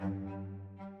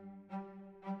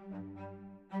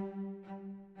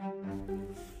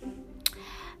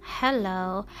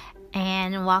Hello,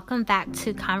 and welcome back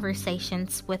to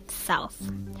Conversations with Self.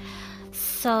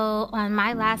 So, on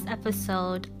my last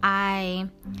episode, I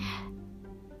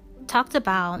talked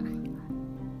about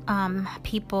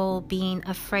people being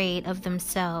afraid of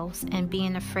themselves and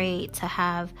being afraid to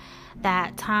have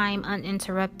that time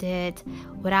uninterrupted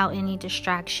without any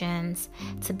distractions,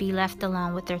 to be left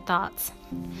alone with their thoughts.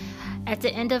 At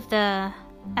the end of the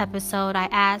episode, I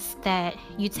asked that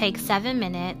you take 7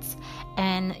 minutes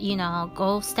and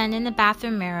go stand in the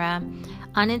bathroom mirror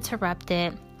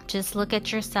uninterrupted, just look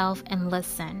at yourself and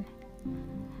listen.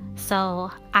 So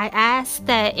I asked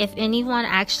that if anyone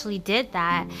actually did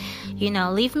that,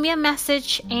 leave me a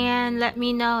message and let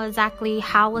me know exactly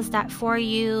how was that for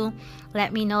you.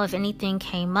 Let me know if anything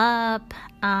came up,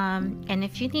 and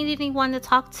if you need anyone to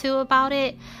talk to about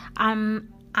it, I'm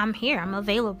here, I'm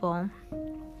available.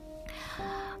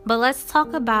 But let's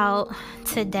talk about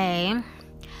today.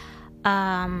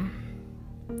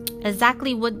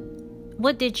 Exactly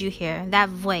what did you hear? That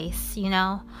voice,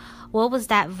 what was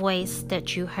that voice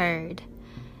that you heard?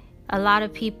 A lot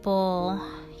of people,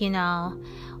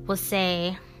 will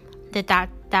say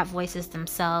that voice is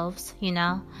themselves,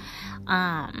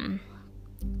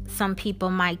 Some people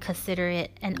might consider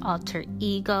it an alter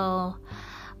ego.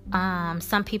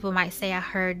 Some people might say, I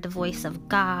heard the voice of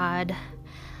God.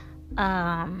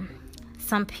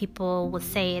 Some people would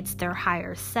say it's their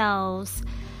higher selves.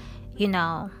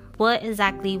 What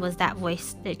exactly was that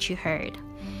voice that you heard?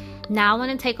 Now I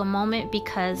want to take a moment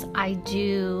because I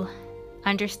do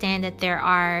understand that there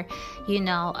are,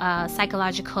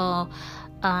 psychological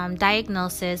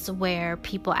diagnosis where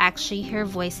people actually hear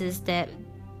voices that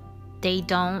they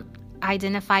don't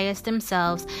identify as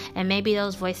themselves, and maybe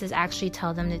those voices actually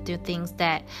tell them to do things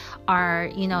that are,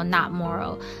 not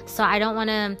moral. So I don't want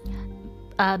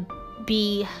to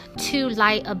be too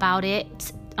light about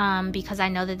it, because I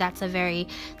know that that's a very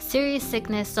serious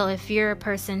sickness. So if you're a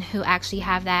person who actually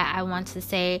have that, I want to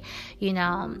say,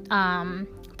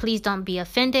 please don't be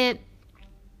offended.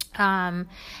 And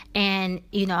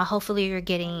hopefully you're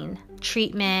getting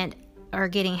treatment or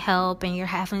getting help and you're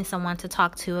having someone to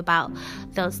talk to about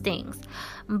those things.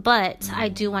 But I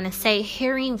do want to say,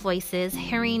 hearing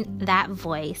that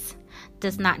voice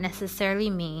does not necessarily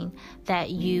mean that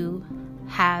you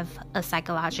have a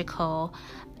psychological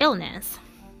illness.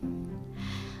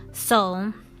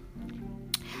 So,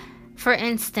 for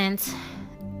instance,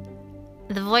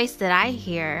 the voice that I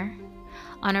hear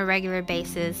on a regular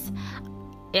basis,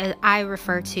 I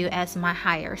refer to as my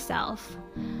higher self.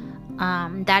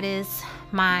 That is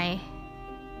my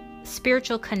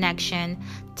spiritual connection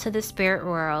to the spirit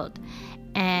world.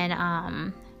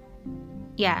 And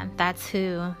that's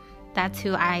who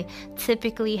I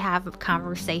typically have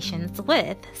conversations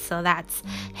with. So that's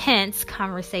hence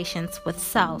Conversations with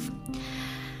Self.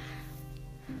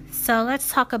 So let's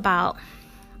talk about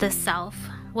the self.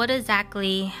 What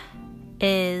exactly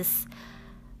is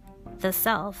the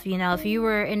self? If you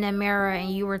were in the mirror and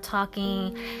you were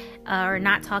talking or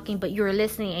not talking, but you were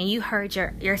listening and you heard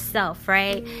yourself,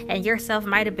 right? And yourself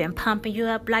might have been pumping you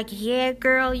up like, yeah,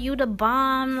 girl, you the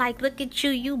bomb. Like, look at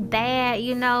you bad,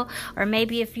 Or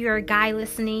maybe if you're a guy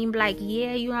listening, like,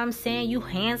 yeah, you know what I'm saying? You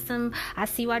handsome. I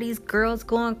see why these girls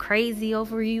going crazy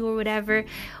over you or whatever.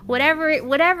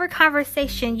 Whatever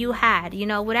conversation you had,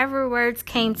 whatever words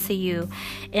came to you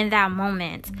in that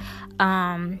moment.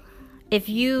 If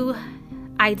you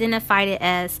identified it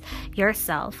as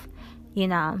yourself,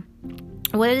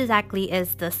 what exactly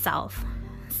is the self?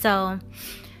 So,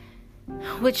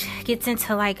 which gets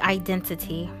into like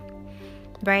identity,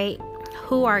 right?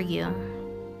 Who are you?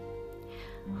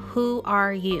 Who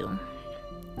are you?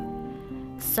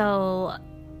 So,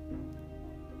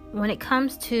 when it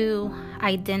comes to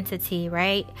identity,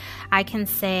 right? I can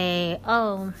say,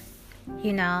 I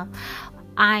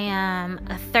am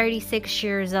a 36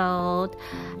 years old,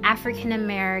 African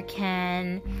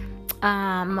American,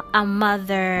 a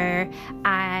mother,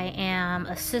 I am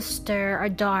a sister, a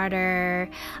daughter,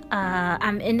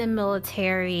 I'm in the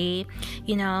military,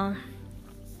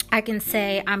 I can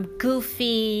say I'm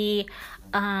goofy,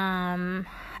 I'm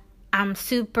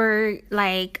super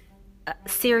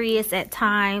serious at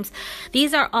times.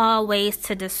 These are all ways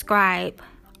to describe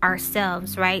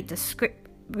ourselves, right? Descriptive.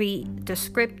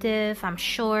 I'm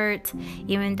short,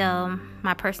 even though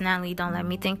my personality don't let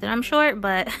me think that I'm short,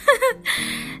 but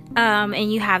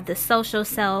and you have the social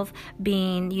self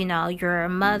being, you're a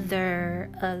mother,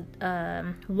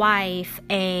 a wife,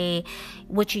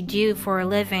 what you do for a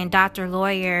living, doctor,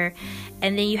 lawyer,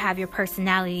 and then you have your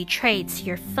personality traits.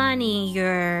 You're funny,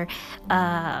 you're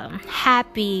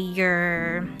happy,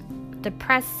 you're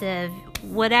depressive,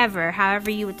 whatever, however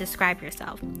you would describe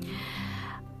yourself.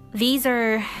 These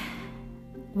are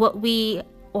what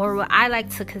I like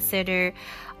to consider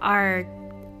are,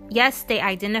 yes, they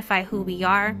identify who we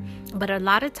are, but a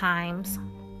lot of times,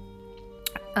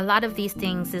 a lot of these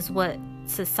things is what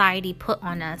society put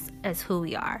on us as who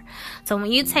we are. So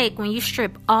when you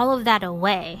strip all of that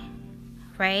away,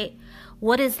 right?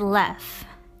 What is left?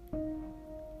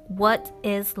 What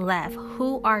is left?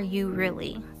 Who are you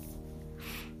really?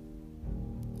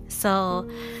 So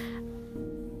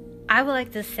I would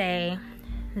like to say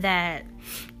that,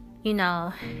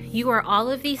 you are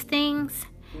all of these things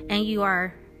and you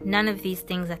are none of these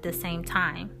things at the same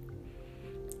time.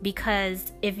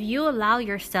 Because if you allow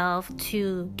yourself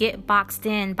to get boxed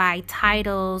in by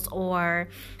titles or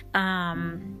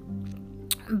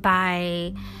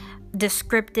by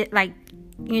descriptive,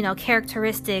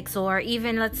 characteristics, or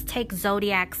even let's take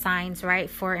zodiac signs, right?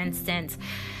 For instance,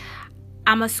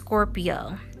 I'm a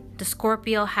Scorpio. The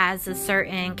Scorpio has a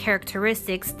certain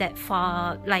characteristics that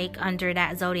fall under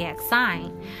that zodiac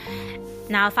sign.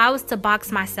 Now, if I was to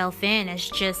box myself in as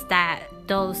just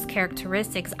those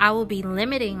characteristics, I will be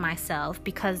limiting myself,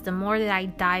 because the more that I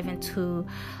dive into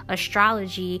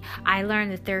astrology, I learn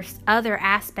that there's other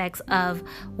aspects of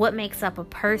what makes up a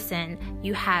person.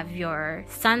 You have your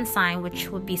sun sign, which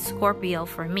would be Scorpio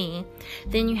for me.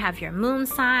 Then you have your moon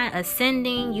sign,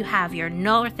 ascending. You have your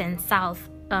north and south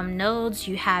nodes.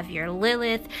 You have your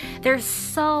Lilith. There's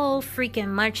so freaking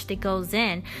much that goes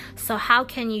in. So how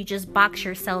can you just box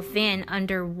yourself in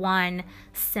under one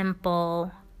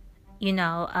simple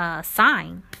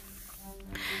sign?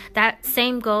 That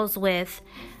same goes with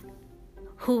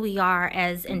who we are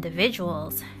as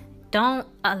individuals. Don't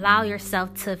allow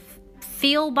yourself to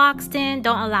feel boxed in.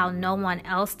 Don't allow no one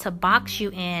else to box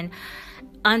you in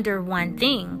under one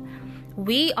thing.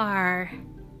 We are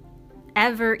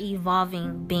ever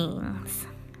evolving beings,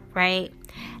 right?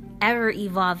 Ever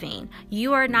evolving.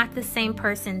 You are not the same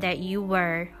person that you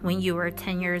were when you were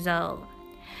 10 years old.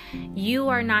 You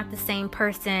are not the same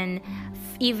person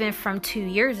even from 2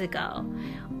 years ago.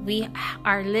 We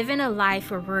are living a life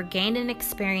where we're gaining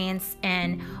experience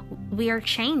and we are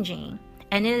changing.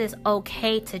 And it is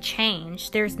okay to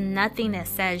change. There's nothing that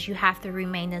says you have to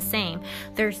remain the same.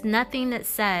 There's nothing that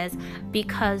says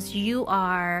because you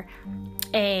are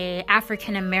a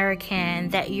African American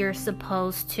that you're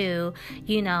supposed to,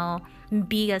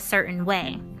 be a certain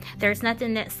way. There's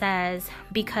nothing that says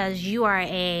because you are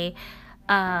a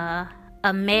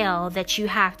male that you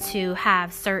have to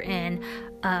have certain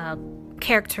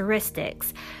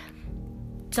characteristics.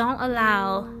 Don't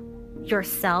allow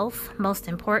yourself, most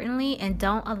importantly, and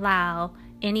don't allow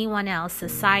anyone else,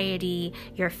 society,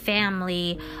 your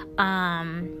family,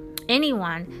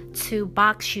 anyone to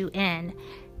box you in.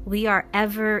 We are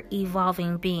ever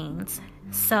evolving beings.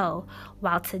 So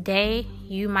while today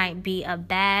you might be a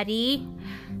baddie,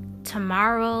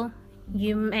 tomorrow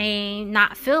you may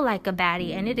not feel like a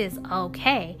baddie, and it is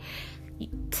okay.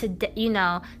 Today,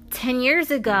 10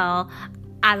 years ago,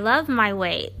 I loved my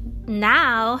weight.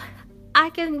 Now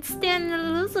I can stand to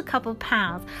lose a couple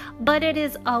pounds, but it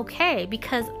is okay,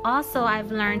 because also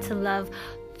I've learned to love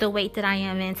the weight that I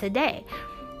am in today.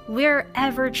 We're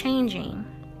ever changing.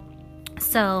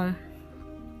 So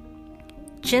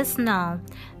just know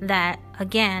that,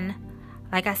 again,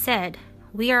 like I said,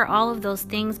 we are all of those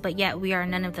things, but yet we are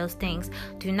none of those things.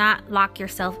 Do not lock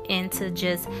yourself into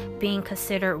just being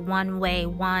considered one way,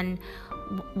 one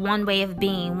way of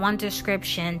being, one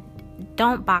description.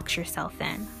 Don't box yourself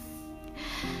in.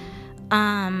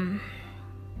 I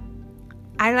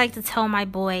like to tell my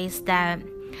boys that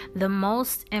the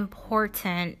most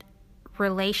important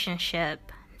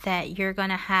relationship that you're going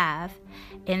to have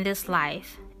in this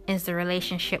life is the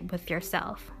relationship with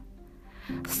yourself.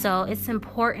 So it's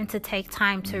important to take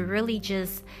time to really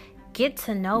just get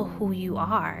to know who you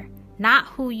are, not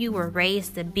who you were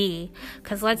raised to be.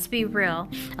 Because let's be real,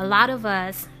 a lot of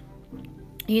us,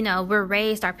 we're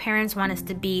raised, our parents want us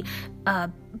to be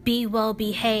well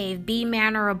behaved, be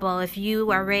mannerable. If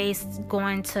you are raised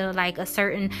going to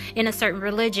in a certain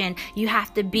religion, you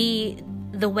have to be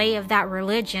the way of that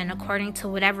religion according to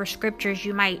whatever scriptures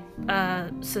you might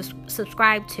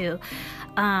subscribe to.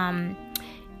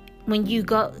 When you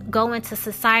go into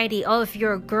society, if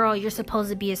you're a girl, you're supposed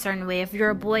to be a certain way. If you're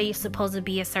a boy, you're supposed to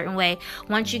be a certain way.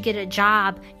 Once you get a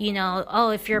job,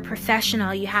 if you're a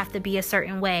professional, you have to be a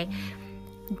certain way.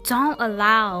 Don't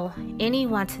allow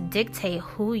anyone to dictate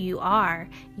who you are.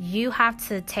 You have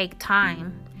to take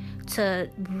time to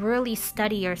really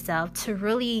study yourself, to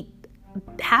really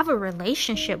have a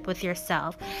relationship with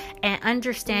yourself, and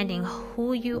understanding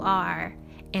who you are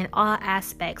in all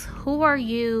aspects. Who are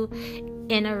you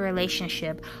in a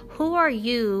relationship? Who are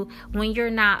you when you're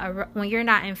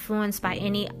not influenced by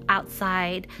any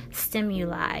outside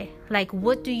stimuli? Like,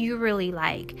 what do you really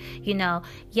like?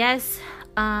 Yes,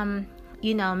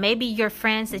 maybe your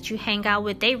friends that you hang out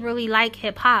with, they really like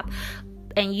hip hop,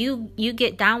 and you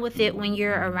get down with it when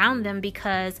you're around them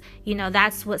because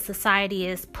that's what society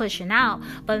is pushing out.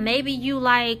 But maybe you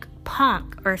like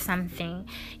punk or something,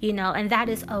 and that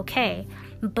is okay.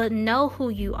 But know who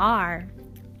you are.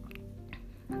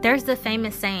 There's the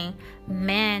famous saying,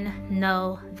 man,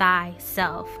 know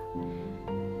thyself.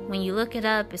 When you look it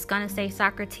up, it's gonna say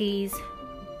Socrates.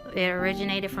 It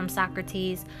originated from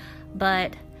Socrates,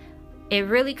 but it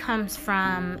really comes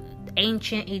from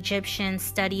ancient Egyptian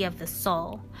study of the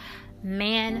soul.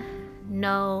 Man,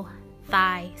 know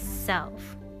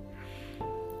thyself.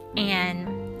 And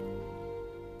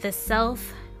the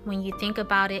self, when you think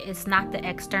about it, it's not the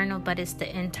external, but it's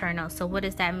the internal. So what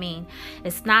does that mean?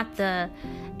 It's not the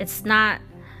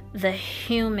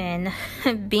human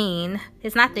being.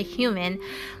 It's not the human,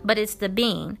 but it's the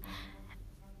being.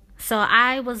 So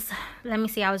I was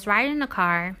riding in the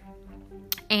car,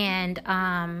 and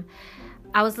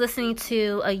I was listening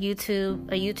to a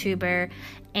YouTuber,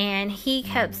 and he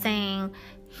kept saying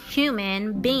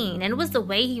human being, and it was the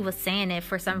way he was saying it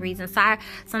for some reason. So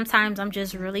sometimes I'm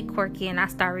just really quirky and I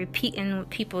start repeating what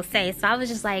people say. So I was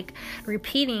just like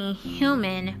repeating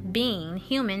human being.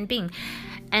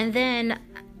 And then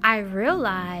I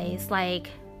realized, really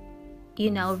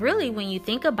when you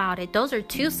think about it, those are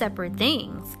two separate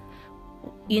things.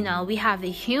 We have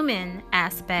the human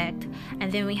aspect,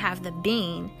 and then we have the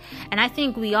being. And I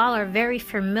think we all are very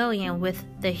familiar with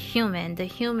the human. The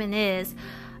human is,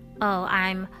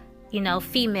 I'm,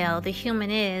 female. The human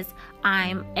is,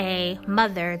 I'm a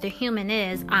mother. The human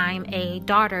is, I'm a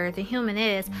daughter. The human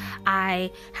is, I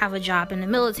have a job in the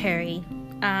military.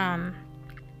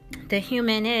 The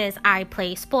human is, I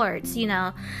play sports.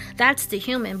 That's the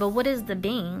human. But what is the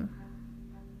being?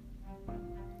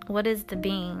 What is the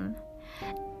being?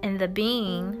 And the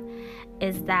being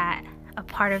is that a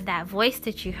part of that voice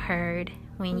that you heard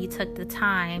when you took the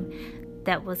time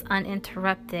that was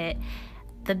uninterrupted.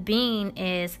 The being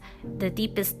is the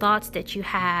deepest thoughts that you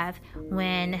have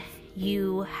when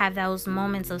you have those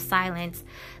moments of silence.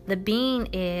 The being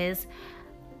is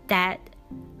that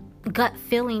gut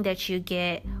feeling that you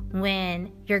get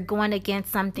when you're going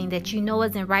against something that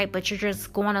isn't right, but you're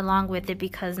just going along with it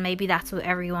because maybe that's what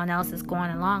everyone else is going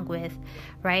along with,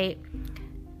 right?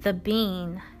 The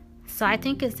being. So I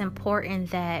think it's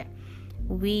important that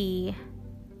we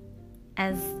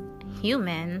as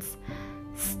humans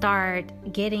start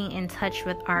getting in touch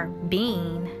with our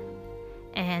being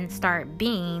and start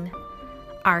being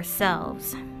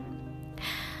ourselves.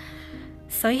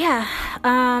 So yeah,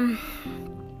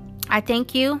 I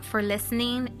thank you for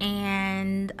listening,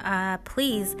 and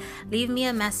please leave me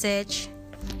a message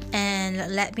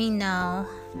and let me know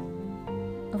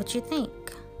what you think.